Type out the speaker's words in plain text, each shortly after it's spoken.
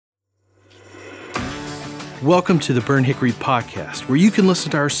Welcome to the Burn Hickory Podcast, where you can listen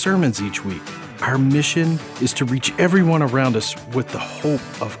to our sermons each week. Our mission is to reach everyone around us with the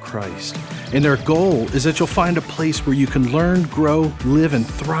hope of Christ. And our goal is that you'll find a place where you can learn, grow, live, and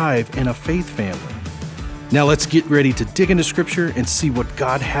thrive in a faith family. Now let's get ready to dig into Scripture and see what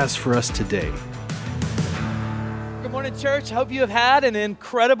God has for us today. Good morning, church. Hope you have had an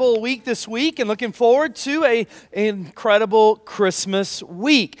incredible week this week and looking forward to an incredible Christmas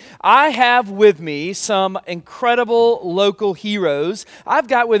week. I have with me some incredible local heroes. I've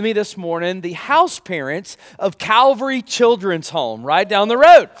got with me this morning the house parents of Calvary Children's Home right down the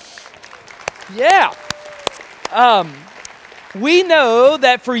road. Yeah. We know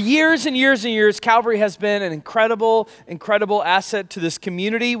that for years and years and years, Calvary has been an incredible asset to this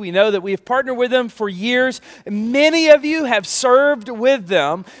community. We know that we have partnered with them for years. Many of you have served with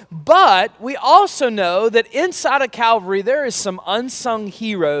them, but we also know that inside of Calvary, there is some unsung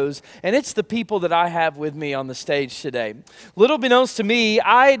heroes, and it's the people that I have with me on the stage today. Little beknownst to me,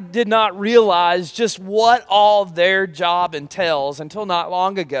 I did not realize just what all their job entails until not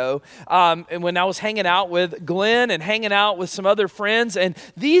long ago, and when I was hanging out with Glenn and hanging out with some other friends, and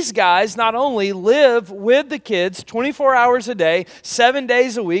these guys not only live with the kids 24 hours a day, 7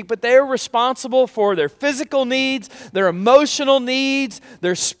 days a week, but they're responsible for their physical needs, their emotional needs,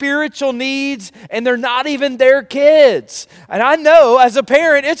 their spiritual needs, and they're not even their kids. And I know as a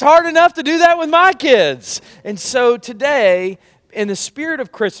parent, it's hard enough to do that with my kids. And so today, in the spirit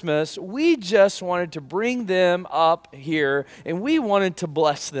of Christmas, we just wanted to bring them up here, and we wanted to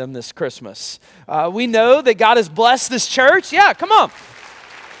bless them this Christmas. We know that God has blessed this church. Yeah, come on.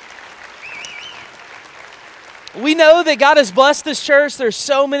 We know that God has blessed this church. There's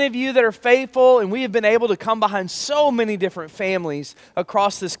so many of you that are faithful, and we have been able to come behind so many different families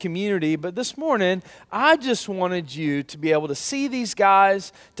across this community. But this morning, I just wanted you to be able to see these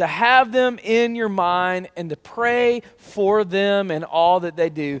guys, to have them in your mind, and to pray for them and all that they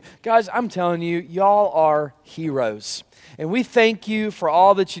do. Guys, I'm telling you, y'all are heroes. And we thank you for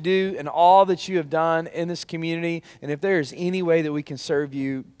all that you do and all that you have done in this community. And if there is any way that we can serve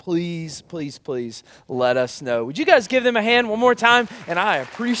you, please, please, please let us know. Would you guys give them a hand one more time? And I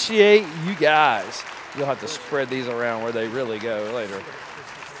appreciate you guys. You'll have to spread these around where they really go later.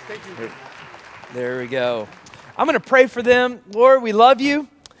 Thank you. There we go. I'm going to pray for them. Lord, we love you.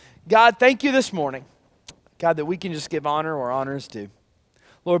 God, thank you this morning. God, that we can just give honor where honor is due.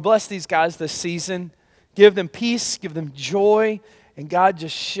 Lord, bless these guys this season. Give them peace, give them joy, and God,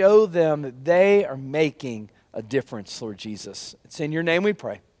 just show them that they are making a difference, Lord Jesus. It's in your name we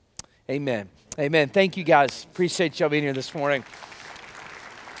pray. Amen. Amen. Thank you, guys. Appreciate y'all being here this morning.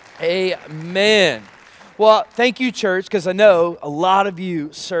 Amen. Well, thank you, church, because I know a lot of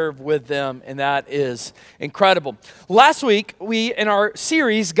you serve with them, and that is incredible. Last week, in our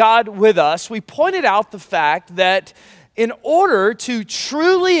series, God with Us, we pointed out the fact that in order to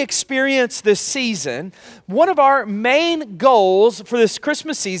truly experience this season, one of our main goals for this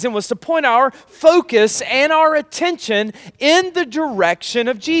Christmas season was to point our focus and our attention in the direction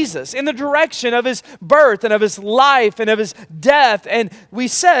of Jesus, in the direction of His birth and of His life and of His death. And we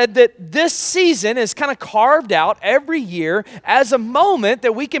said that this season is kind of carved out every year as a moment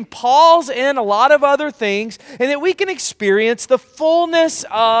that we can pause in a lot of other things and that we can experience the fullness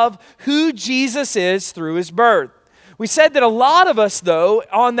of who Jesus is through His birth. We said that a lot of us, though,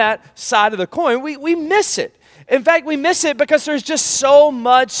 on that side of the coin, we miss it. In fact, we miss it because there's just so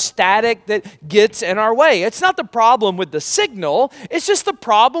much static that gets in our way. It's not the problem with the signal. It's just the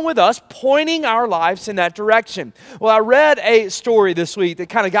problem with us pointing our lives in that direction. Well, I read a story this week that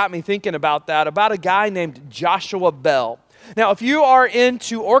kind of got me thinking about that, about a guy named Joshua Bell. Now, if you are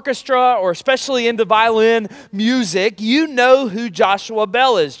into orchestra or especially into violin music, you know who Joshua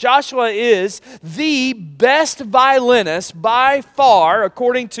Bell is. Joshua is the best violinist by far,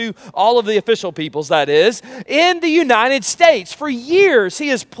 according to all of the official peoples, that is, in the United States. For years, he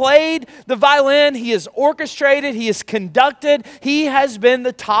has played the violin, he has orchestrated, he has conducted, he has been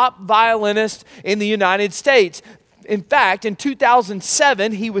the top violinist in the United States. In fact, in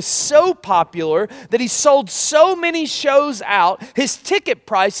 2007, he was so popular that he sold so many shows out, his ticket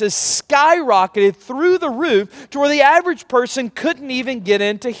prices skyrocketed through the roof to where the average person couldn't even get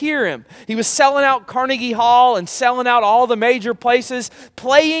in to hear him. He was selling out Carnegie Hall and selling out all the major places,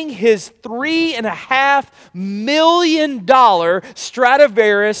 playing his $3.5 million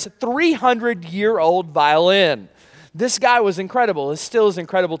Stradivarius 300-year-old violin. This guy was incredible. It still is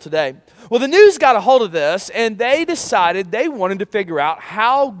incredible today. Well, the news got a hold of this, and they decided they wanted to figure out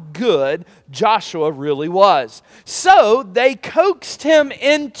how good Joshua really was. So they coaxed him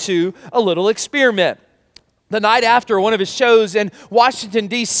into a little experiment. The night after one of his shows in Washington,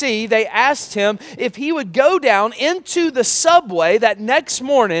 D.C., they asked him if he would go down into the subway that next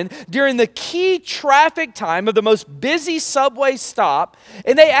morning during the key traffic time of the most busy subway stop,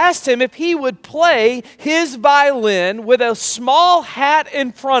 and they asked him if he would play his violin with a small hat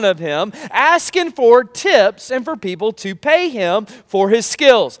in front of him, asking for tips and for people to pay him for his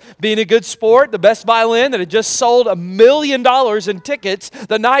skills. Being a good sport, the best violin that had just sold $1 million in tickets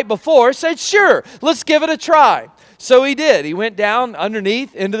the night before said, "Sure, let's give it a try." So he did. He went down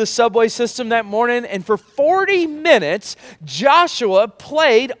underneath into the subway system that morning, and for 40 minutes, Joshua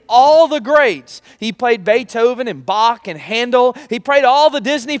played all the greats. He played Beethoven and Bach and Handel. He played all the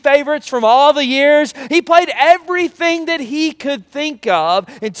Disney favorites from all the years. He played everything that he could think of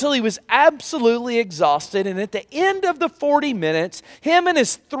until he was absolutely exhausted. And at the end of the 40 minutes, him and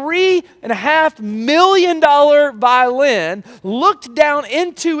his $3.5 million violin looked down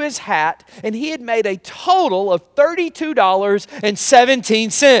into his hat, and he had made a total of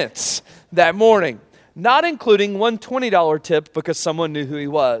 $32.17 that morning, not including one $20 tip because someone knew who he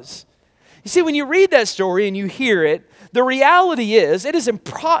was. You see, when you read that story and you hear it, the reality is it is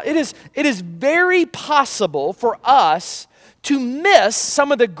very possible for us to miss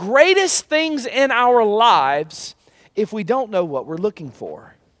some of the greatest things in our lives if we don't know what we're looking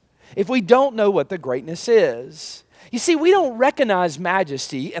for, if we don't know what the greatness is. You see, we don't recognize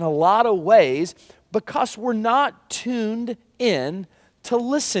majesty in a lot of ways because we're not tuned in to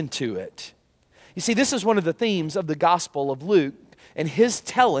listen to it. You see, this is one of the themes of the Gospel of Luke and his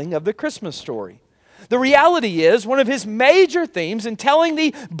telling of the Christmas story. The reality is, one of his major themes in telling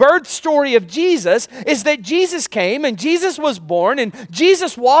the birth story of Jesus is that Jesus came and Jesus was born and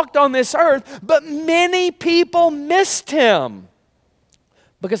Jesus walked on this earth, but many people missed him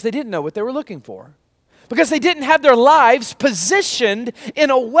because they didn't know what they were looking for, because they didn't have their lives positioned in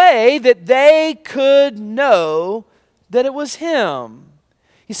a way that they could know that it was him.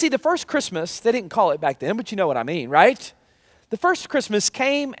 You see, the first Christmas, they didn't call it back then, but you know what I mean, right? The first Christmas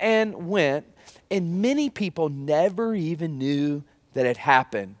came and went, and many people never even knew that it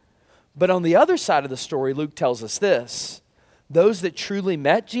happened. But on the other side of the story, Luke tells us this: those that truly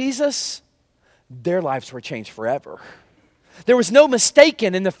met Jesus, their lives were changed forever. There was no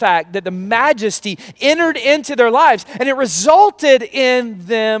mistaking in the fact that the majesty entered into their lives, and it resulted in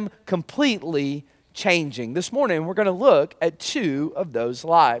them completely changing. This morning, we're going to look at two of those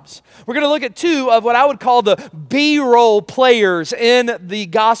lives. We're going to look at two of what I would call the B-roll players in the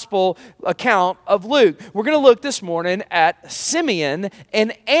gospel account of Luke. We're going to look this morning at Simeon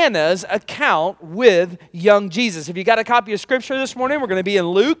and Anna's account with young Jesus. If you got a copy of Scripture this morning, we're going to be in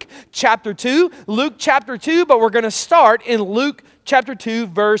Luke chapter 2. Luke chapter 2, but we're going to start in Luke chapter 2,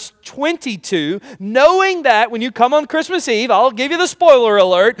 verse 22, knowing that when you come on Christmas Eve, I'll give you the spoiler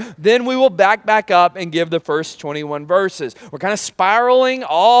alert, then we will back up and give the first 21 verses. We're kind of spiraling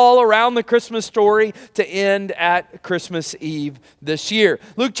all around the Christmas story to end at Christmas Eve this year.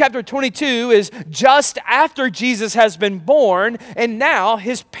 Luke chapter 22 is just after Jesus has been born, and now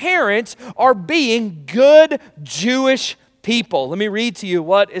his parents are being good Jewish people. Let me read to you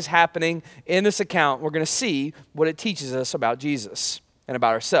what is happening in this account. We're going to see what it teaches us about Jesus and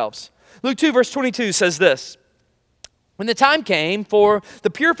about ourselves. Luke 2 verse 22 says this: when the time came for the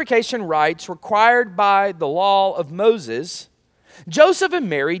purification rites required by the law of Moses, Joseph and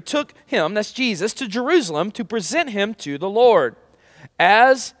Mary took him, that's Jesus, to Jerusalem to present him to the Lord,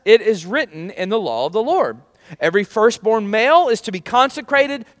 as it is written in the law of the Lord. Every firstborn male is to be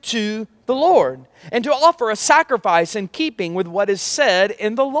consecrated to the Lord, and to offer a sacrifice in keeping with what is said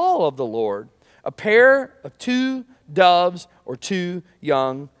in the law of the Lord, a pair of 2 doves or 2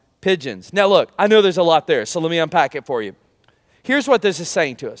 young pigeons. Now look, I know there's a lot there, so let me unpack it for you. Here's what this is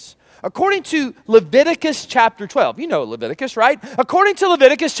saying to us. According to Leviticus chapter 12, you know Leviticus, right? According to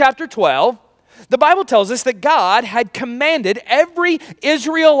Leviticus chapter 12, the Bible tells us that God had commanded every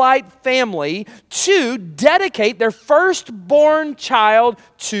Israelite family to dedicate their firstborn child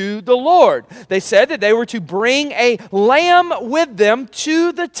to the Lord. They said that they were to bring a lamb with them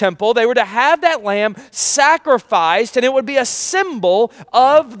to the temple. They were to have that lamb sacrificed, and it would be a symbol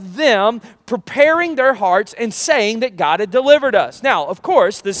of them preparing their hearts and saying that God had delivered us. Now, of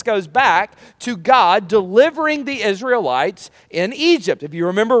course, this goes back to God delivering the Israelites in Egypt. If you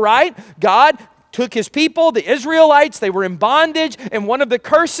remember right, God took his people, the Israelites, they were in bondage, and one of the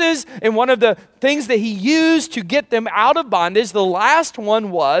curses and one of the things that he used to get them out of bondage, the last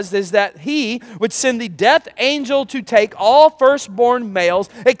one is that he would send the death angel to take all firstborn males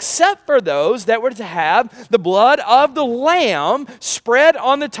except for those that were to have the blood of the lamb spread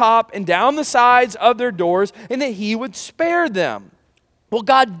on the top and down the sides of their doors, and that he would spare them. Well,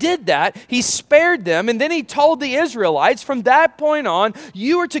 God did that. He spared them, and then he told the Israelites, from that point on,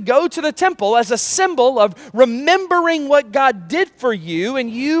 you are to go to the temple as a symbol of remembering what God did for you, and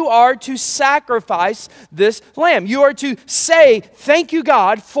you are to sacrifice this lamb. You are to say, thank you,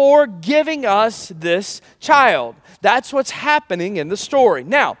 God, for giving us this child. That's what's happening in the story.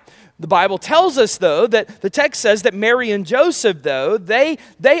 Now, the Bible tells us, though, that the text says that Mary and Joseph, though, they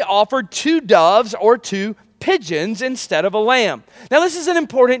offered 2 doves or 2 pigeons instead of a lamb. Now, this is an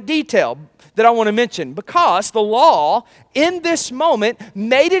important detail that I want to mention because the law in this moment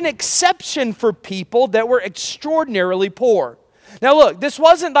made an exception for people that were extraordinarily poor. Now look, this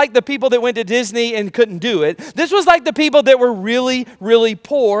wasn't like the people that went to Disney and couldn't do it. This was like the people that were really, really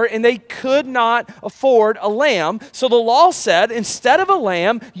poor and they could not afford a lamb. So the law said, instead of a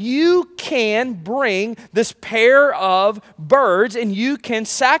lamb, you can bring this pair of birds and you can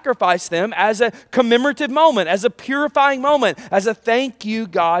sacrifice them as a commemorative moment, as a purifying moment, as a thank you,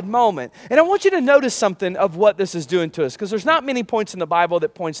 God moment. And I want you to notice something of what this is doing to us because there's not many points in the Bible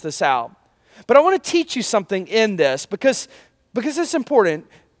that points this out. But I want to teach you something in this because it's important.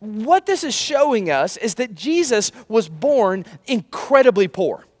 What this is showing us is that Jesus was born incredibly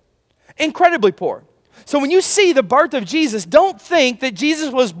poor. Incredibly poor. So when you see the birth of Jesus, don't think that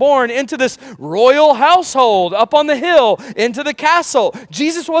Jesus was born into this royal household up on the hill, into the castle.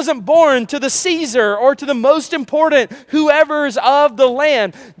 Jesus wasn't born to the Caesar or to the most important whoever's of the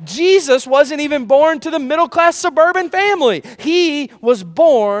land. Jesus wasn't even born to the middle-class suburban family. He was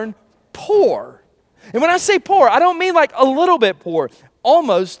born poor. And when I say poor, I don't mean like a little bit poor,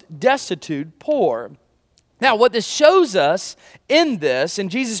 almost destitute poor. Now, what this shows us in this, in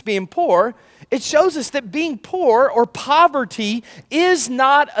Jesus being poor, it shows us that being poor or poverty is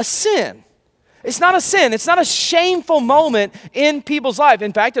not a sin. It's not a sin. It's not a shameful moment in people's life.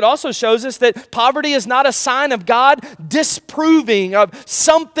 In fact, it also shows us that poverty is not a sign of God disapproving of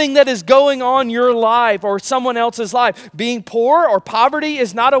something that is going on in your life or someone else's life. Being poor or poverty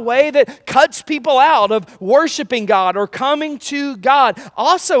is not a way that cuts people out of worshiping God or coming to God.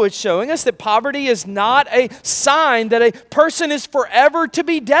 Also, it's showing us that poverty is not a sign that a person is forever to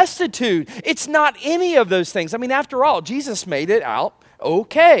be destitute. It's not any of those things. I mean, after all, Jesus made it out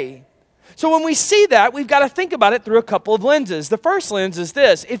okay. So when we see that, we've got to think about it through a couple of lenses. The first lens is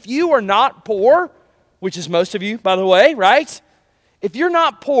this: if you are not poor, which is most of you, by the way, right? If you're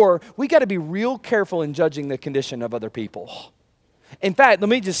not poor, we got to be real careful in judging the condition of other people. In fact, let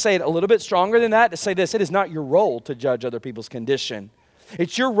me just say it a little bit stronger than that to say this: it is not your role to judge other people's condition.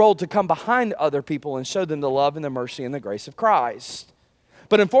 It's your role to come behind other people and show them the love and the mercy and the grace of Christ.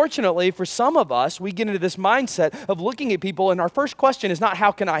 But unfortunately, for some of us, we get into this mindset of looking at people, and our first question is not,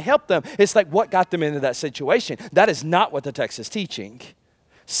 how can I help them? It's like, what got them into that situation? That is not what the text is teaching.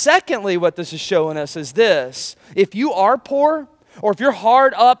 Secondly, what this is showing us is this: if you are poor, or if you're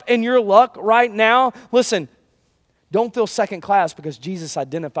hard up in your luck right now, listen, don't feel second class because Jesus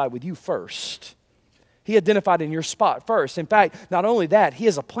identified with you first. He identified in your spot first. In fact, not only that, He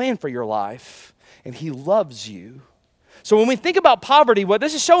has a plan for your life, and He loves you. So when we think about poverty, what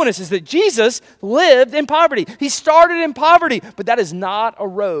this is showing us is that Jesus lived in poverty. He started in poverty, but that is not a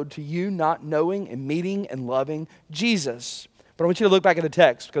road to you not knowing and meeting and loving Jesus. But I want you to look back at the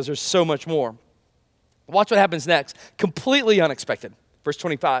text because there's so much more. Watch what happens next. Completely unexpected. Verse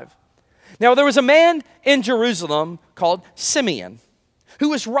 25. Now there was a man in Jerusalem called Simeon who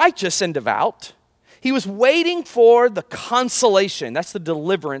was righteous and devout. He was waiting for the consolation. That's the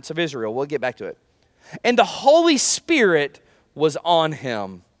deliverance of Israel. We'll get back to it. And the Holy Spirit was on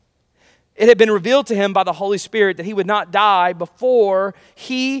him. It had been revealed to him by the Holy Spirit that he would not die before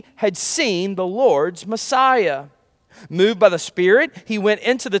he had seen the Lord's Messiah. Moved by the Spirit, he went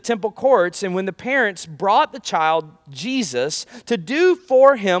into the temple courts, and when the parents brought the child Jesus to do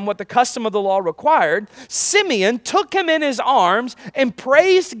for him what the custom of the law required, Simeon took him in his arms and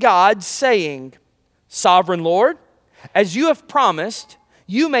praised God, saying, "Sovereign Lord, as you have promised,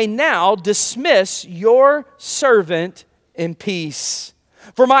 you may now dismiss your servant in peace.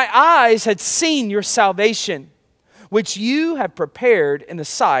 For my eyes had seen your salvation, which you have prepared in the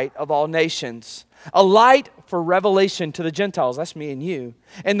sight of all nations, a light for revelation to the Gentiles," that's me and you,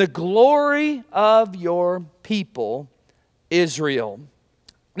 "and the glory of your people, Israel."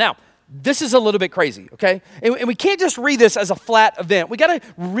 Now, this is a little bit crazy, okay? And we can't just read this as a flat event. We got to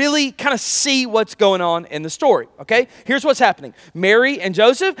really kind of see what's going on in the story, okay? Here's what's happening. Mary and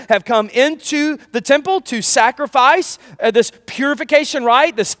Joseph have come into the temple to sacrifice this purification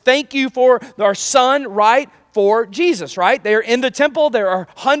rite, this thank you for our son rite. for Jesus, right? They're in the temple. There are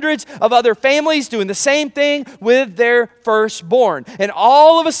hundreds of other families doing the same thing with their firstborn. And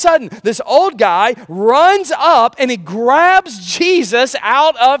all of a sudden, this old guy runs up and he grabs Jesus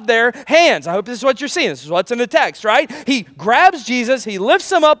out of their hands. I hope this is what you're seeing. This is what's in the text, right? He grabs Jesus, he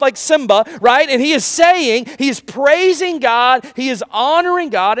lifts him up like Simba, right? And he is saying, he is praising God, he is honoring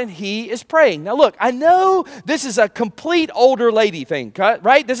God, and he is praying. Now look, I know this is a complete older lady thing,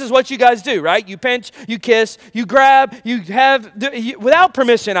 right? This is what you guys do, right? You pinch, you kiss, you grab, without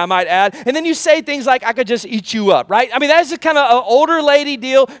permission, I might add, and then you say things like, I could just eat you up, right? I mean, that's a kind of an older lady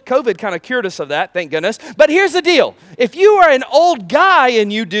deal. COVID kind of cured us of that, thank goodness. But here's the deal. If you are an old guy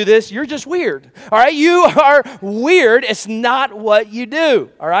and you do this, you're just weird, all right? You are weird. It's not what you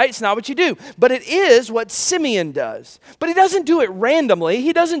do, all right? It's not what you do. But it is what Simeon does. But he doesn't do it randomly.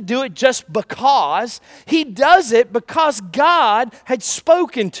 He doesn't do it just because. He does it because God had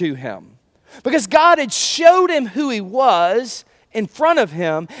spoken to him. Because God had showed him who he was in front of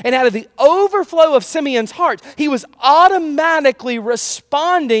him, and out of the overflow of Simeon's heart, he was automatically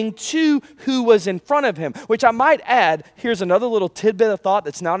responding to who was in front of him, which I might add, here's another little tidbit of thought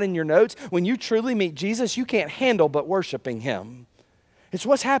that's not in your notes. When you truly meet Jesus, you can't handle but worshiping him. It's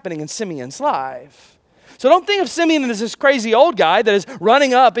what's happening in Simeon's life. So don't think of Simeon as this crazy old guy that is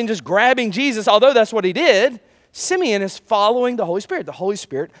running up and just grabbing Jesus, although that's what he did. Simeon is following the Holy Spirit. The Holy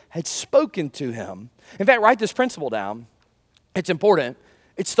Spirit had spoken to him. In fact, write this principle down. It's important.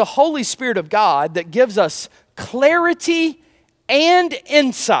 It's the Holy Spirit of God that gives us clarity and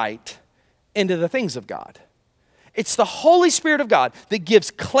insight into the things of God. It's the Holy Spirit of God that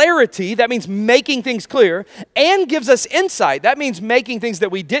gives clarity, that means making things clear, and gives us insight. That means making things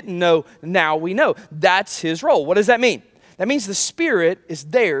that we didn't know, now we know. That's his role. What does that mean? That means the Spirit is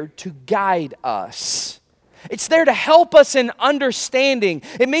there to guide us. It's there to help us in understanding.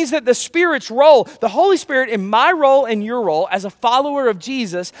 It means that the Spirit's role, the Holy Spirit in my role and your role as a follower of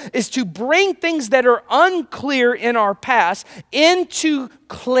Jesus, is to bring things that are unclear in our past into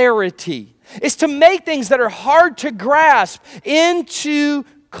clarity. It's to make things that are hard to grasp into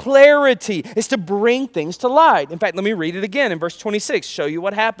clarity. It's to bring things to light. In fact, let me read it again in verse 26, show you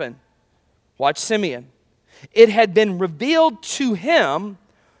what happened. Watch Simeon. It had been revealed to him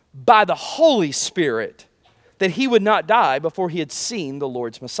by the Holy Spirit that he would not die before he had seen the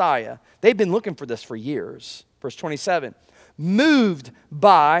Lord's Messiah. They'd been looking for this for years. Verse 27, moved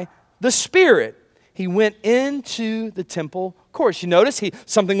by the Spirit, he went into the temple courts. You notice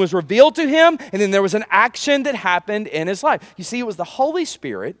something was revealed to him, and then there was an action that happened in his life. You see, it was the Holy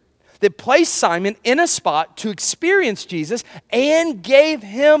Spirit that placed Simon in a spot to experience Jesus and gave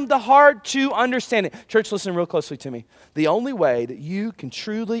him the heart to understand it. Church, listen real closely to me. The only way that you can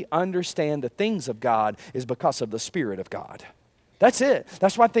truly understand the things of God is because of the Spirit of God. That's it.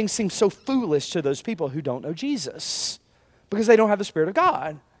 That's why things seem so foolish to those people who don't know Jesus, because they don't have the Spirit of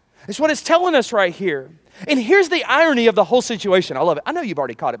God. It's what it's telling us right here. And here's the irony of the whole situation. I love it. I know you've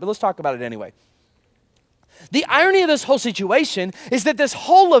already caught it, but let's talk about it anyway. The irony of this whole situation is that this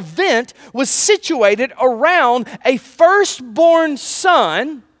whole event was situated around a firstborn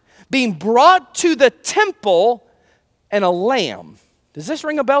son being brought to the temple and a lamb. Does this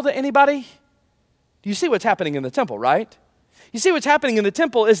ring a bell to anybody? Do you see what's happening in the temple, right? You see what's happening in the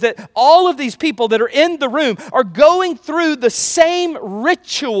temple is that all of these people that are in the room are going through the same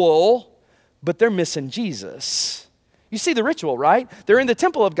ritual, but they're missing Jesus. You see the ritual, right? They're in the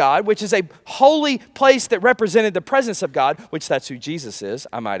temple of God, which is a holy place that represented the presence of God, which that's who Jesus is,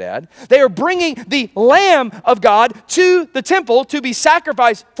 I might add. They are bringing the Lamb of God to the temple to be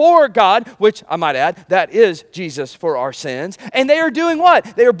sacrificed for God, which I might add, that is Jesus for our sins. And they are doing what?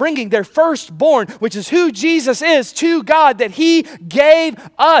 They are bringing their firstborn, which is who Jesus is, to God that he gave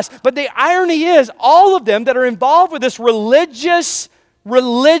us. But the irony is, all of them that are involved with this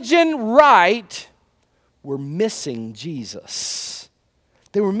religion rite were missing Jesus.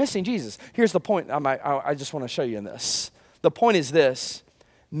 They were missing Jesus. Here's the point I just want to show you in this. The point is this.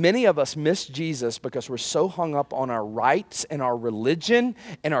 Many of us miss Jesus because we're so hung up on our rites and our religion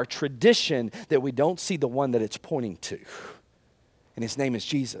and our tradition that we don't see the one that it's pointing to. And his name is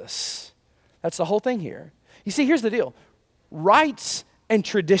Jesus. That's the whole thing here. You see, here's the deal. Rites and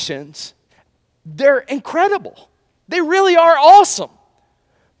traditions, they're incredible. They really are awesome.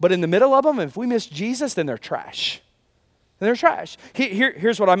 But in the middle of them, if we miss Jesus, then they're trash. They're trash.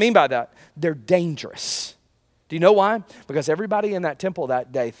 Here's what I mean by that. They're dangerous. Do you know why? Because everybody in that temple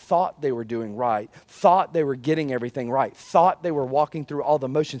that day thought they were doing right, thought they were getting everything right, thought they were walking through all the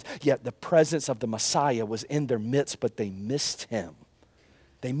motions, yet the presence of the Messiah was in their midst, but they missed him.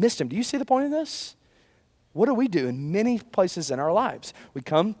 They missed him. Do you see the point of this? what do we do in many places in our lives? We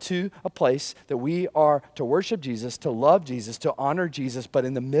come to a place that we are to worship Jesus, to love Jesus, to honor Jesus, but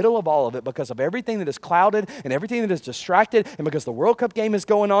in the middle of all of it, because of everything that is clouded and everything that is distracted, and because the World Cup game is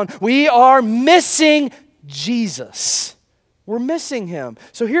going on, we are missing Jesus. We're missing him.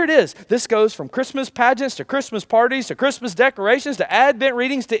 So here it is. This goes from Christmas pageants to Christmas parties to Christmas decorations to Advent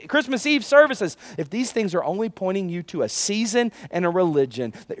readings to Christmas Eve services. If these things are only pointing you to a season and a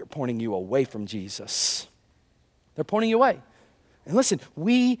religion, that you're pointing you away from Jesus. They're pointing you away. And listen,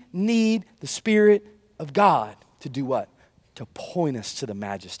 we need the Spirit of God to do what? To point us to the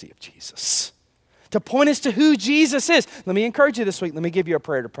majesty of Jesus. To point us to who Jesus is. Let me encourage you this week. Let me give you a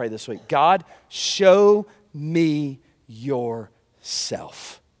prayer to pray this week. God, show me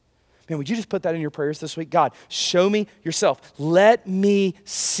yourself. Man, would you just put that in your prayers this week? God, show me yourself. Let me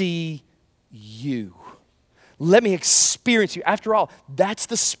see you. Let me experience you. After all, that's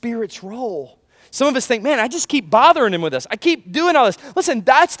the Spirit's role. Some of us think, man, I just keep bothering him with this. I keep doing all this. Listen,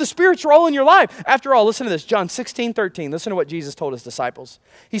 that's the Spirit's role in your life. After all, listen to this. John 16:13. Listen to what Jesus told his disciples.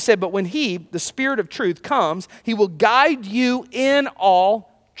 He said, but when he, the Spirit of truth, comes, he will guide you in all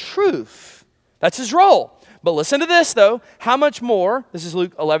truth. That's his role. But listen to this, though. How much more, this is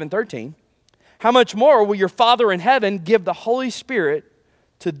Luke 11:13, how much more will your Father in heaven give the Holy Spirit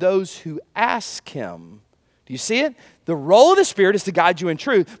to those who ask him? Do you see it? The role of the Spirit is to guide you in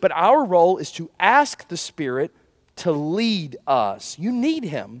truth, but our role is to ask the Spirit to lead us. You need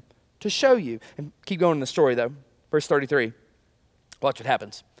him to show you. And keep going in the story, though. Verse 33. Watch what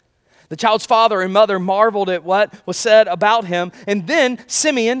happens. The child's father and mother marveled at what was said about him, and then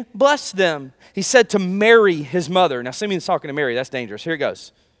Simeon blessed them. He said to Mary, his mother. Now, Simeon's talking to Mary. That's dangerous. Here it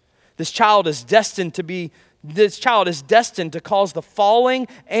goes. This child is destined to cause the falling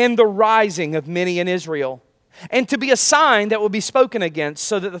and the rising of many in Israel, and to be a sign that will be spoken against,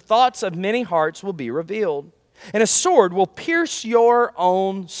 so that the thoughts of many hearts will be revealed. And a sword will pierce your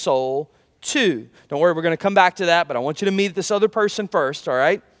own soul too. Don't worry, we're going to come back to that, but I want you to meet this other person first, all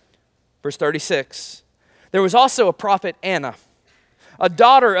right? Verse 36. There was also a prophet Anna, a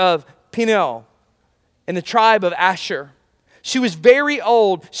daughter of Penuel in the tribe of Asher. She was very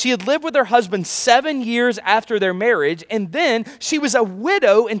old. She had lived with her husband 7 years after their marriage, and then she was a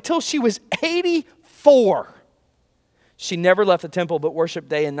widow until she was 84. She never left the temple but worshiped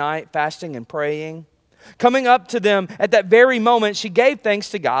day and night, fasting and praying. Coming up to them at that very moment, she gave thanks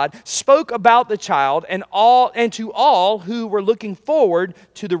to God, spoke about the child, and to all who were looking forward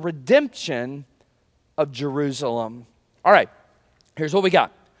to the redemption of Jerusalem. All right, here's what we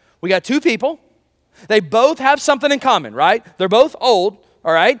got. We got two people. They both have something in common, right? They're both old,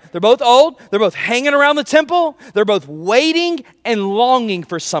 all right? They're both old. They're both hanging around the temple. They're both waiting and longing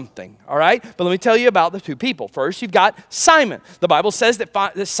for something, all right? But let me tell you about the two people. First, you've got Simon. The Bible says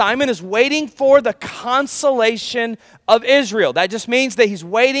that Simon is waiting for the consolation of Israel. That just means that he's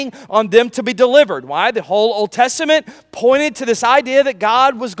waiting on them to be delivered. Why? The whole Old Testament pointed to this idea that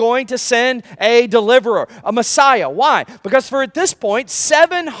God was going to send a deliverer, a Messiah. Why? Because for at this point,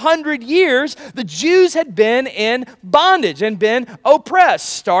 700 years, the Jews had been in bondage and been oppressed,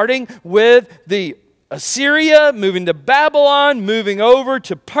 starting with the Assyria, moving to Babylon, moving over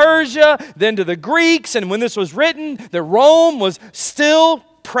to Persia, then to the Greeks. And when this was written, that Rome was still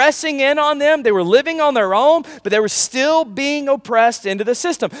pressing in on them. They were living on their own, but they were still being oppressed into the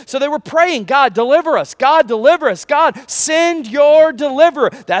system. So they were praying, God, deliver us. God, deliver us. God, send your deliverer.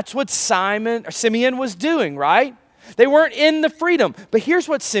 That's what Simeon was doing, right? They weren't in the freedom. But here's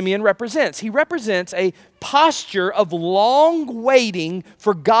what Simeon represents. He represents a posture of long waiting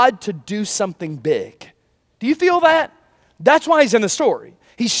for God to do something big. Do you feel that? That's why he's in the story.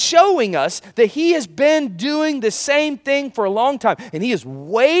 He's showing us that he has been doing the same thing for a long time, and he is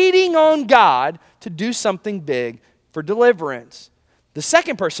waiting on God to do something big for deliverance. The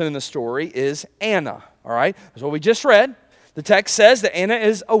second person in the story is Anna, all right? That's what we just read. The text says that Anna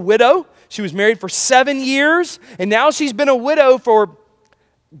is a widow. She was married for 7 years, and now she's been a widow for,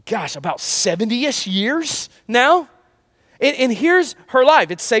 about 70-ish years now. And here's her life.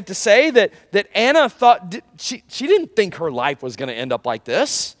 It's safe to say that Anna thought, she didn't think her life was going to end up like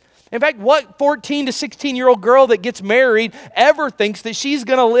this. In fact, what 14 to 16-year-old girl that gets married ever thinks that she's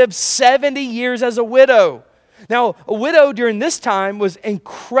going to live 70 years as a widow? Now, a widow during this time was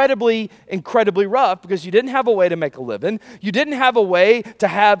incredibly, incredibly rough because you didn't have a way to make a living. You didn't have a way to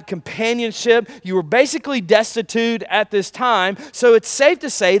have companionship. You were basically destitute at this time. So it's safe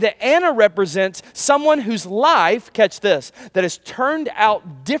to say that Anna represents someone whose life, catch this, that has turned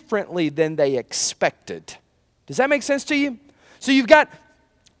out differently than they expected. Does that make sense to you? So you've got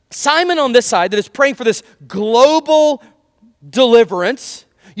Simon on this side that is praying for this global deliverance.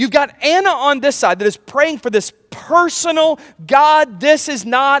 You've got Anna on this side that is praying for this personal, God, this is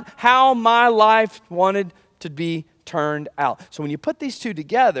not how my life wanted to be turned out. So when you put these two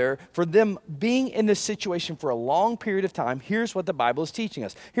together, for them being in this situation for a long period of time, here's what the Bible is teaching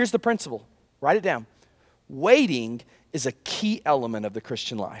us. Here's the principle. Write it down. Waiting is a key element of the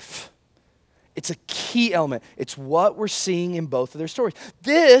Christian life. It's a key element. It's what we're seeing in both of their stories.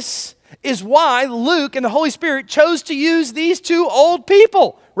 This is why Luke and the Holy Spirit chose to use these two old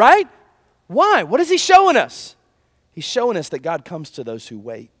people, right? Why? What is he showing us? He's showing us that God comes to those who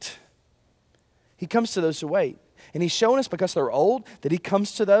wait. He comes to those who wait. And he's showing us because they're old that he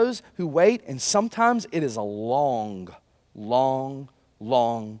comes to those who wait, and sometimes it is a long, long,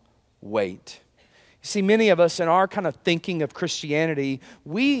 long wait. You see, many of us in our kind of thinking of Christianity,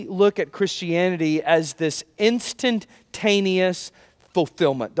 we look at Christianity as this instantaneous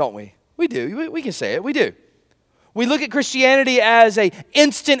fulfillment, don't we? We do. We can say it. We do. We look at Christianity as an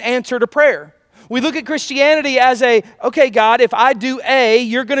instant answer to prayer. We look at Christianity as okay, God, if I do A,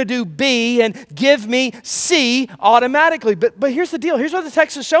 you're going to do B and give me C automatically. But here's the deal. Here's what the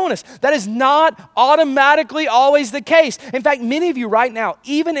text is showing us. That is not automatically always the case. In fact, many of you right now,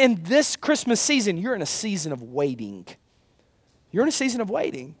 even in this Christmas season, you're in a season of waiting. You're in a season of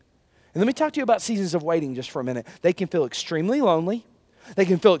waiting. And let me talk to you about seasons of waiting just for a minute. They can feel extremely lonely. They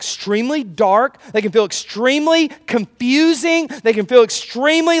can feel extremely dark. They can feel extremely confusing. They can feel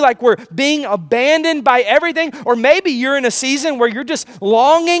extremely like we're being abandoned by everything. Or maybe you're in a season where you're just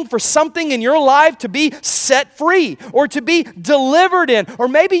longing for something in your life to be set free or to be delivered in. Or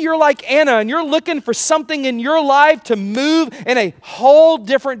maybe you're like Anna and you're looking for something in your life to move in a whole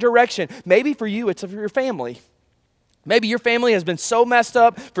different direction. Maybe for you, it's of your family. Maybe your family has been so messed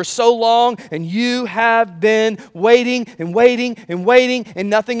up for so long and you have been waiting and waiting and waiting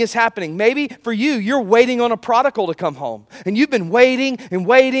and nothing is happening. Maybe for you, you're waiting on a prodigal to come home and you've been waiting and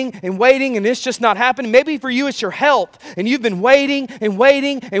waiting and waiting and it's just not happening. Maybe for you, it's your health and you've been waiting and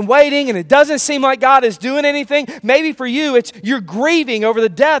waiting and waiting and it doesn't seem like God is doing anything. Maybe for you, it's you're grieving over the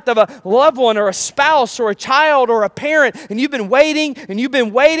death of a loved one or a spouse or a child or a parent and you've been waiting and you've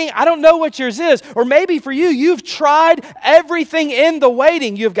been waiting. I don't know what yours is. Or maybe for you, you've tried everything in the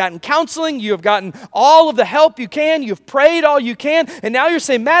waiting. You have gotten counseling. You have gotten all of the help you can. You've prayed all you can. And now you're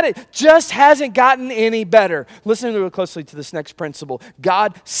saying, Matt, it just hasn't gotten any better. Listen real closely to this next principle.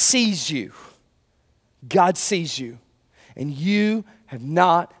 God sees you. God sees you. And you have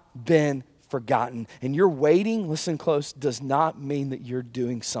not been forgotten. And your waiting, listen close, does not mean that you're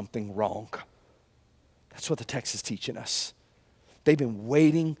doing something wrong. That's what the text is teaching us. They've been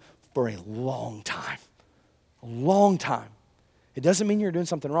waiting for a long time. A long time. It doesn't mean you're doing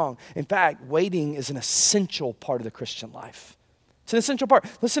something wrong. In fact, waiting is an essential part of the Christian life. It's an essential part.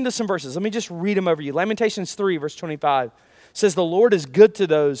 Listen to some verses. Let me just read them over you. Lamentations 3, verse 25 says, "The Lord is good to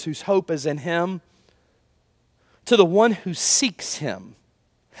those whose hope is in Him, to the one who seeks Him.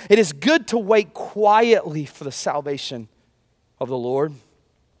 It is good to wait quietly for the salvation of the Lord."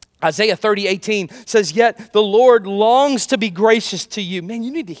 Isaiah 30:18 says, "Yet the Lord longs to be gracious to you." Man, you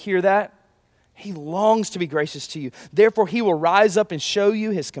need to hear that. He longs to be gracious to you. Therefore, He will rise up and show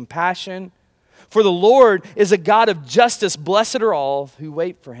you His compassion. For the Lord is a God of justice. Blessed are all who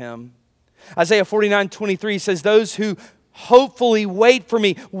wait for Him. Isaiah 49:23 says, "Those who hopefully wait for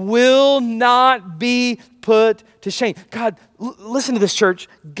me will not be put to shame." God, listen to this, church.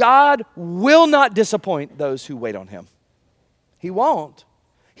 God will not disappoint those who wait on Him. He won't.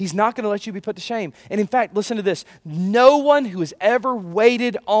 He's not going to let you be put to shame. And in fact, listen to this. No one who has ever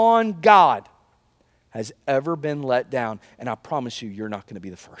waited on God has ever been let down. And I promise you, you're not going to be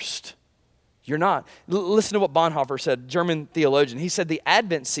the first. You're not. Listen to what Bonhoeffer said, German theologian. He said the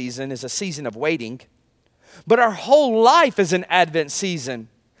Advent season is a season of waiting, but our whole life is an Advent season.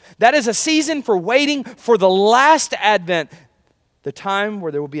 That is a season for waiting for the last Advent, the time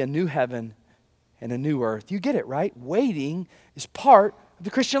where there will be a new heaven and a new earth. You get it, right? Waiting is part the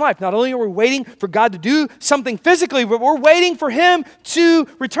Christian life. Not only are we waiting for God to do something physically, but we're waiting for Him to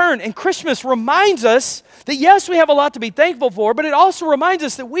return. And Christmas reminds us that yes, we have a lot to be thankful for, but it also reminds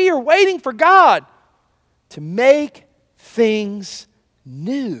us that we are waiting for God to make things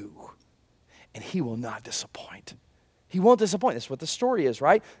new. And He will not disappoint. He won't disappoint. That's what the story is,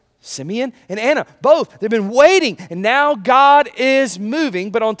 right? Simeon and Anna, both, they've been waiting, and now God is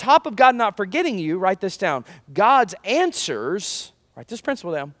moving. But on top of God not forgetting you, write this down, God's answers, write this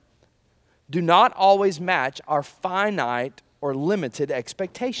principle down, do not always match our finite or limited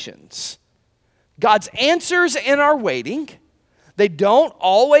expectations. God's answers in our waiting, they don't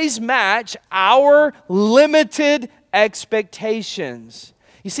always match our limited expectations.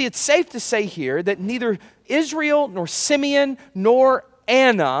 You see, it's safe to say here that neither Israel nor Simeon nor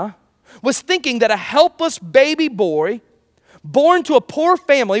Anna was thinking that a helpless baby boy born to a poor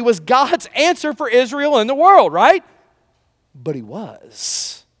family was God's answer for Israel and the world, right? But he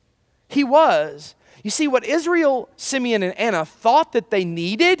was. He was. You see, what Israel, Simeon, and Anna thought that they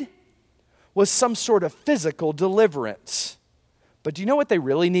needed was some sort of physical deliverance. But do you know what they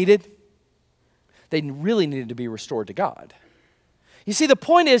really needed? They really needed to be restored to God. You see, the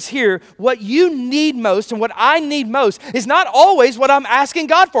point is here, what you need most and what I need most is not always what I'm asking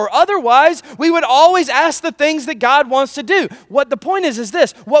God for. Otherwise, we would always ask the things that God wants to do. What the point is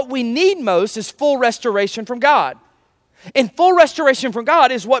this, what we need most is full restoration from God. And full restoration from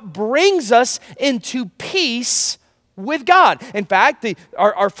God is what brings us into peace with God. In fact,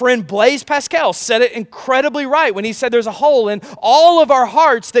 our friend Blaise Pascal said it incredibly right when he said there's a hole in all of our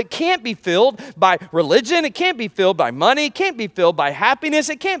hearts that can't be filled by religion, it can't be filled by money, it can't be filled by happiness,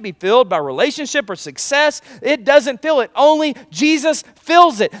 it can't be filled by relationship or success. It doesn't fill it. Only Jesus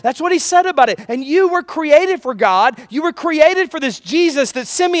fills it. That's what he said about it. And you were created for God. You were created for this Jesus that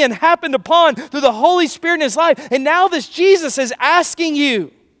Simeon happened upon through the Holy Spirit in his life. And now this Jesus is asking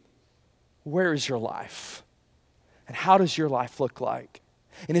you, where is your life? And how does your life look like?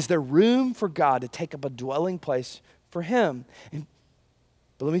 And is there room for God to take up a dwelling place for him?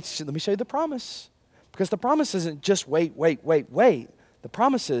 But let me show you the promise. Because the promise isn't just wait. The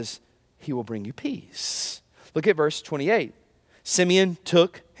promise is he will bring you peace. Look at verse 28. Simeon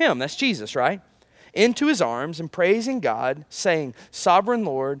took him, that's Jesus, right? Into his arms and praising God, saying, Sovereign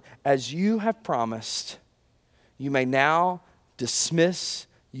Lord, as you have promised, you may now dismiss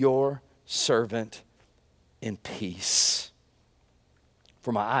your servant in peace.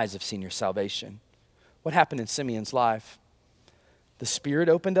 For my eyes have seen your salvation. What happened in Simeon's life? The Spirit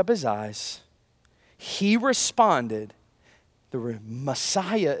opened up his eyes. He responded. The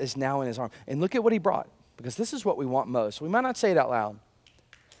Messiah is now in his arm. And look at what he brought, because this is what we want most. We might not say it out loud.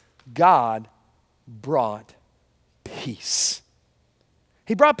 God brought peace.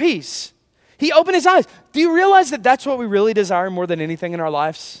 He brought peace. He opened his eyes. Do you realize that that's what we really desire more than anything in our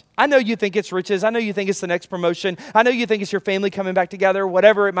lives? I know you think it's riches. I know you think it's the next promotion. I know you think it's your family coming back together,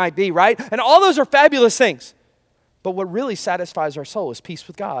 whatever it might be, right? And all those are fabulous things. But what really satisfies our soul is peace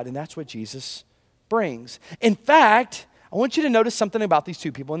with God, and that's what Jesus brings. In fact, I want you to notice something about these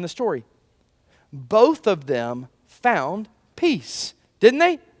two people in the story. Both of them found peace, didn't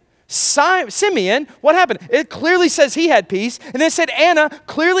they? Simeon, what happened? It clearly says he had peace. And then it said Anna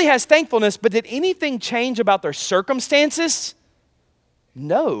clearly has thankfulness. But did anything change about their circumstances?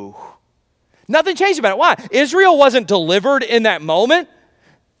 No. Nothing changed about it. Why? Israel wasn't delivered in that moment.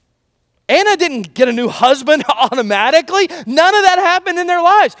 Anna didn't get a new husband automatically. None of that happened in their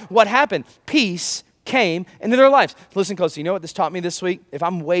lives. What happened? Peace came into their lives. Listen closely. You know what this taught me this week? If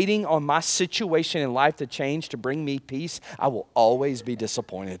I'm waiting on my situation in life to change to bring me peace, I will always be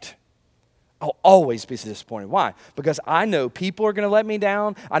disappointed. I'll always be disappointed. Why? Because I know people are going to let me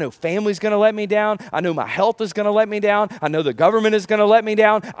down. I know family's going to let me down. I know my health is going to let me down. I know the government is going to let me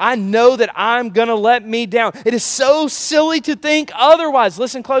down. I know that I'm going to let me down. It is so silly to think otherwise.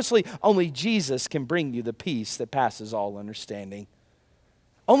 Listen closely. Only Jesus can bring you the peace that passes all understanding.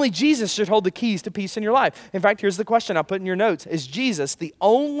 Only Jesus should hold the keys to peace in your life. In fact, here's the question I'll put in your notes. Is Jesus the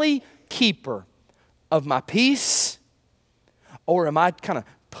only keeper of my peace? Or am I kind of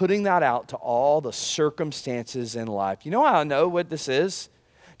putting that out to all the circumstances in life? You know how I know what this is?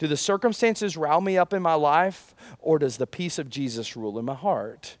 Do the circumstances rile me up in my life, or does the peace of Jesus rule in my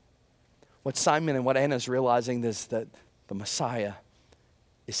heart? What Simon and what Anna's realizing is that the Messiah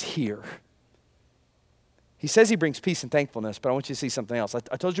is here. He says he brings peace and thankfulness, but I want you to see something else. I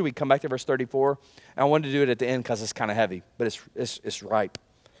told you we'd come back to verse 34, and I wanted to do it at the end because it's kind of heavy, but it's right.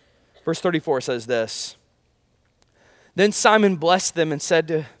 Verse 34 says this. Then Simon blessed them and said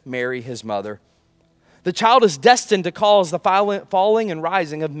to Mary, his mother, the child is destined to cause the falling and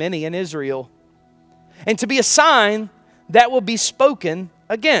rising of many in Israel, and to be a sign that will be spoken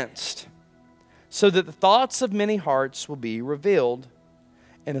against, so that the thoughts of many hearts will be revealed,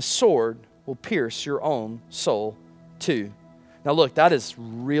 and a sword will pierce your own soul too. Now look, that is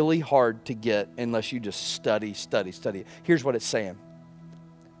really hard to get unless you just study. Here's what it's saying.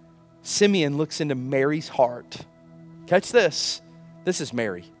 Simeon looks into Mary's heart. Catch this. This is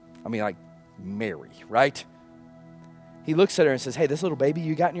Mary. I mean, like Mary, right? He looks at her and says, hey, this little baby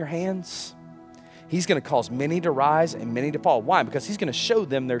you got in your hands, he's going to cause many to rise and many to fall. Why? Because he's going to show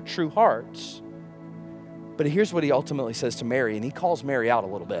them their true hearts. But here's what he ultimately says to Mary, and he calls Mary out a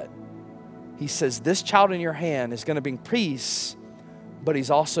little bit. He says, this child in your hand is going to bring peace, but he's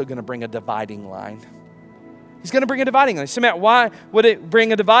also going to bring a dividing line. He's going to bring a dividing line. So, Matt, why would it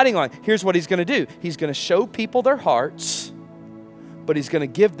bring a dividing line? Here's what he's going to do. He's going to show people their hearts, but he's going to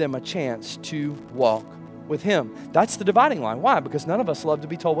give them a chance to walk with him. That's the dividing line. Why? Because none of us love to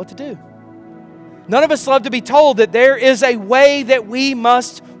be told what to do. None of us love to be told that there is a way that we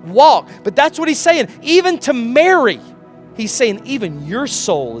must walk. But that's what he's saying. Even to Mary, he's saying even your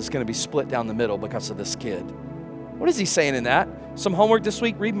soul is going to be split down the middle because of this kid. What is he saying in that? Some homework this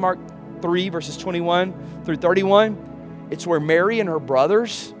week. Read Mark 3, verses 21 through 31. It's where Mary and her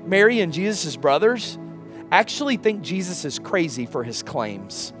brothers, Mary and Jesus' brothers, actually think Jesus is crazy for his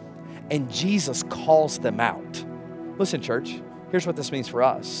claims. And Jesus calls them out. Listen, church, here's what this means for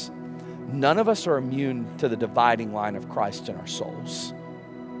us. None of us are immune to the dividing line of Christ in our souls.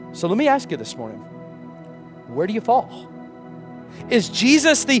 So let me ask you this morning, where do you fall? Is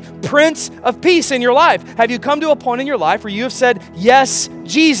Jesus the Prince of Peace in your life? Have you come to a point in your life where you have said, yes,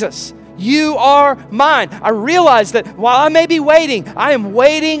 Jesus, you are mine. I realize that while I may be waiting, I am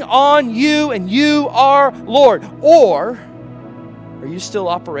waiting on you and you are Lord. Or are you still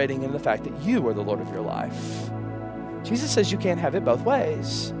operating in the fact that you are the Lord of your life? Jesus says you can't have it both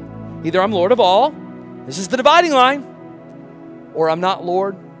ways. Either I'm Lord of all, this is the dividing line, or I'm not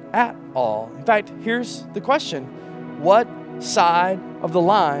Lord at all. In fact, here's the question. What side of the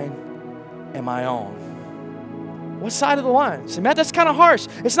line am I on? What side of the line? Say, Matt, that's kind of harsh.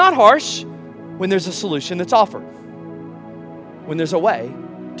 It's not harsh when there's a solution that's offered, when there's a way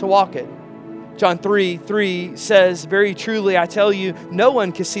to walk it. John 3:3 says, very truly, I tell you, no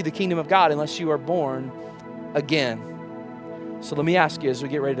one can see the kingdom of God unless you are born again. So let me ask you as we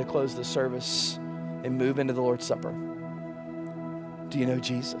get ready to close this service and move into the Lord's Supper. Do you know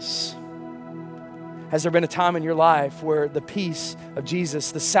Jesus? Has there been a time in your life where the peace of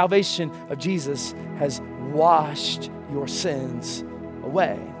Jesus, the salvation of Jesus has washed your sins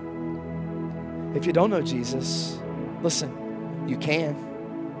away? If you don't know Jesus, listen, you can.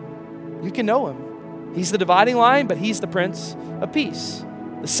 You can know him. He's the dividing line, but he's the Prince of Peace,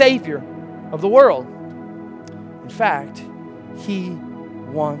 the Savior of the world. In fact, he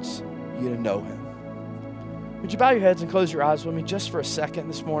wants you to know him. Would you bow your heads and close your eyes with me just for a second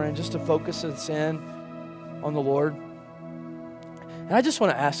this morning, just to focus us in on the Lord? And I just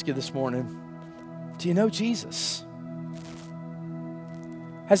want to ask you this morning, do you know Jesus?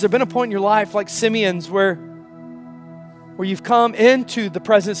 Has there been a point in your life like Simeon's where you've come into the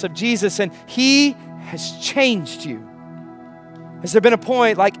presence of Jesus and he has changed you? Has there been a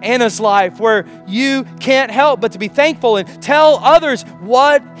point like Anna's life where you can't help but to be thankful and tell others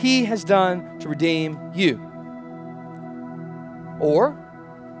what he has done to redeem you? Or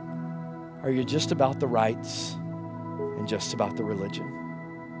are you just about the rites and just about the religion?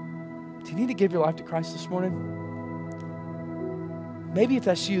 Do you need to give your life to Christ this morning? Maybe if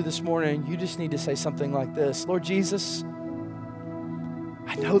that's you this morning, you just need to say something like this. Lord Jesus,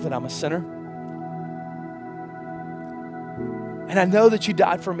 I know that I'm a sinner. And I know that you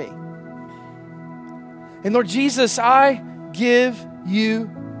died for me. And Lord Jesus, I give you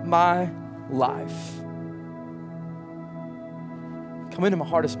my life. Come into my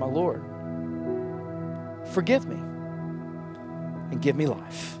heart as my Lord. Forgive me and give me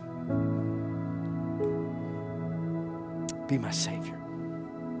life. Be my Savior.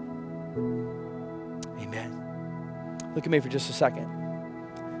 Amen. Look at me for just a second.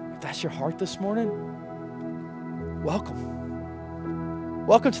 If that's your heart this morning, welcome.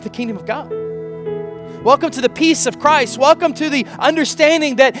 Welcome to the kingdom of God. Welcome to the peace of Christ. Welcome to the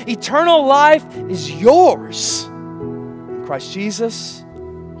understanding that eternal life is yours. In Christ Jesus,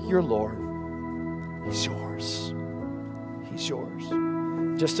 your Lord. He's yours. He's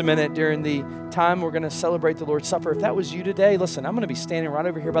yours. Just a minute during the time we're going to celebrate the Lord's Supper. If that was you today, listen, I'm going to be standing right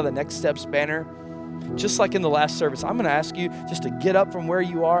over here by the Next Steps banner. Just like in the last service, I'm going to ask you just to get up from where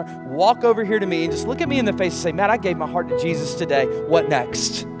you are, walk over here to me, and just look at me in the face and say, Matt, I gave my heart to Jesus today. What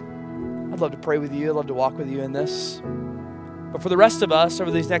next? I'd love to pray with you. I'd love to walk with you in this. But for the rest of us,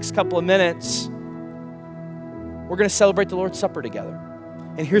 over these next couple of minutes, we're going to celebrate the Lord's Supper together.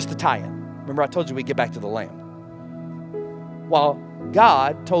 And here's the tie-in. Remember, I told you we'd get back to the lamb. While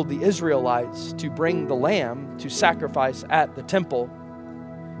God told the Israelites to bring the lamb to sacrifice at the temple,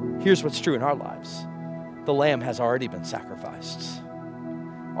 here's what's true in our lives. The lamb has already been sacrificed.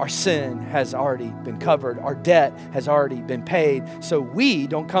 Our sin has already been covered. Our debt has already been paid. So we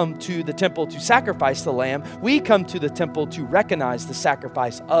don't come to the temple to sacrifice the lamb. We come to the temple to recognize the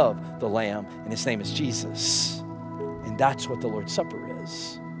sacrifice of the lamb, and his name is Jesus. And that's what the Lord's Supper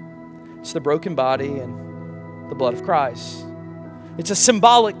is. It's the broken body and the blood of Christ. It's a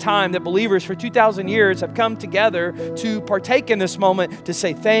symbolic time that believers for 2,000 years have come together to partake in this moment to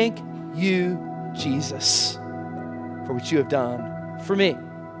say, thank you, Jesus, for what you have done for me.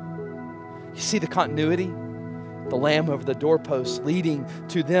 You see the continuity? the lamb over the doorpost, leading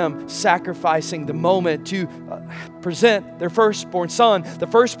to them sacrificing the moment to present their firstborn son. The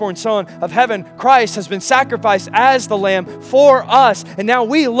firstborn son of heaven, Christ, has been sacrificed as the lamb for us. And now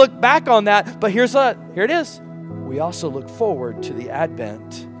we look back on that, but here it is. We also look forward to the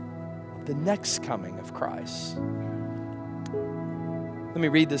advent, the next coming of Christ. Let me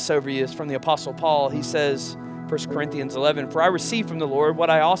read this over you. It's from the Apostle Paul. He says, 1 Corinthians 11, "For I received from the Lord what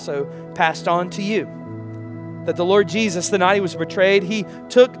I also passed on to you, that the Lord Jesus, the night he was betrayed, he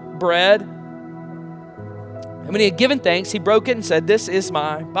took bread, and when he had given thanks, he broke it and said, 'This is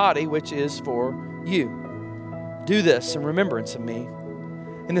my body, which is for you. Do this in remembrance of me.'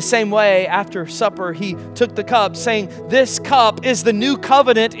 In the same way, after supper, he took the cup, saying, 'This cup is the new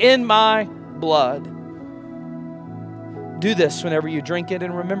covenant in my blood. Do this whenever you drink it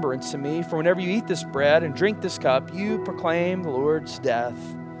in remembrance of me. For whenever you eat this bread and drink this cup, you proclaim the Lord's death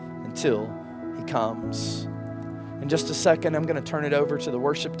until he comes.'" In just a second, I'm going to turn it over to the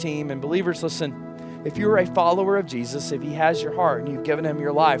worship team. And believers, listen, if you're a follower of Jesus, if he has your heart and you've given him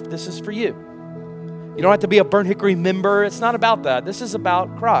your life, this is for you. You don't have to be a Burnt Hickory member. It's not about that. This is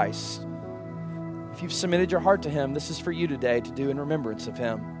about Christ. If you've submitted your heart to him, this is for you today to do in remembrance of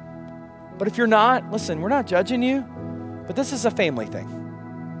him. But if you're not, listen, we're not judging you. But this is a family thing.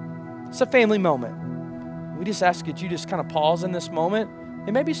 It's a family moment. We just ask that you just kind of pause in this moment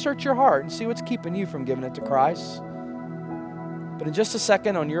and maybe search your heart and see what's keeping you from giving it to Christ. But in just a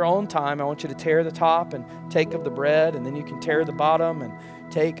second, on your own time, I want you to tear the top and take of the bread, and then you can tear the bottom and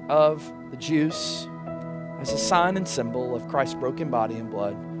take of the juice as a sign and symbol of Christ's broken body and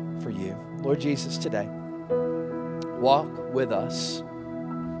blood for you. Lord Jesus, today, walk with us.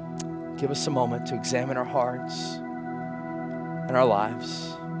 Give us a moment to examine our hearts and our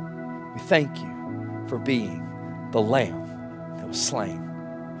lives. We thank you for being the Lamb that was slain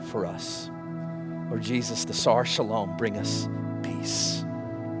for us. Lord Jesus, the Sar Shalom, bring us peace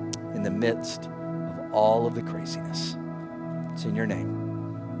in the midst of all of the craziness. It's in your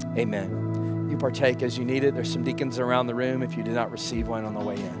name. Amen. You partake as you need it. There's some deacons around the room if you did not receive one on the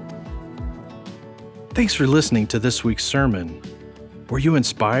way in. Thanks for listening to this week's sermon. Were you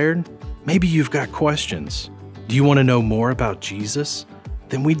inspired? Maybe you've got questions. Do you want to know more about Jesus?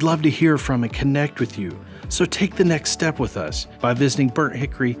 Then we'd love to hear from and connect with you. So take the next step with us by visiting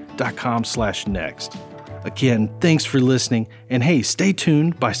burnthickory.com/next. Again, thanks for listening. And hey, stay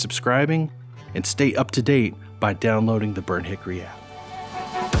tuned by subscribing and stay up to date by downloading the Burnt Hickory app.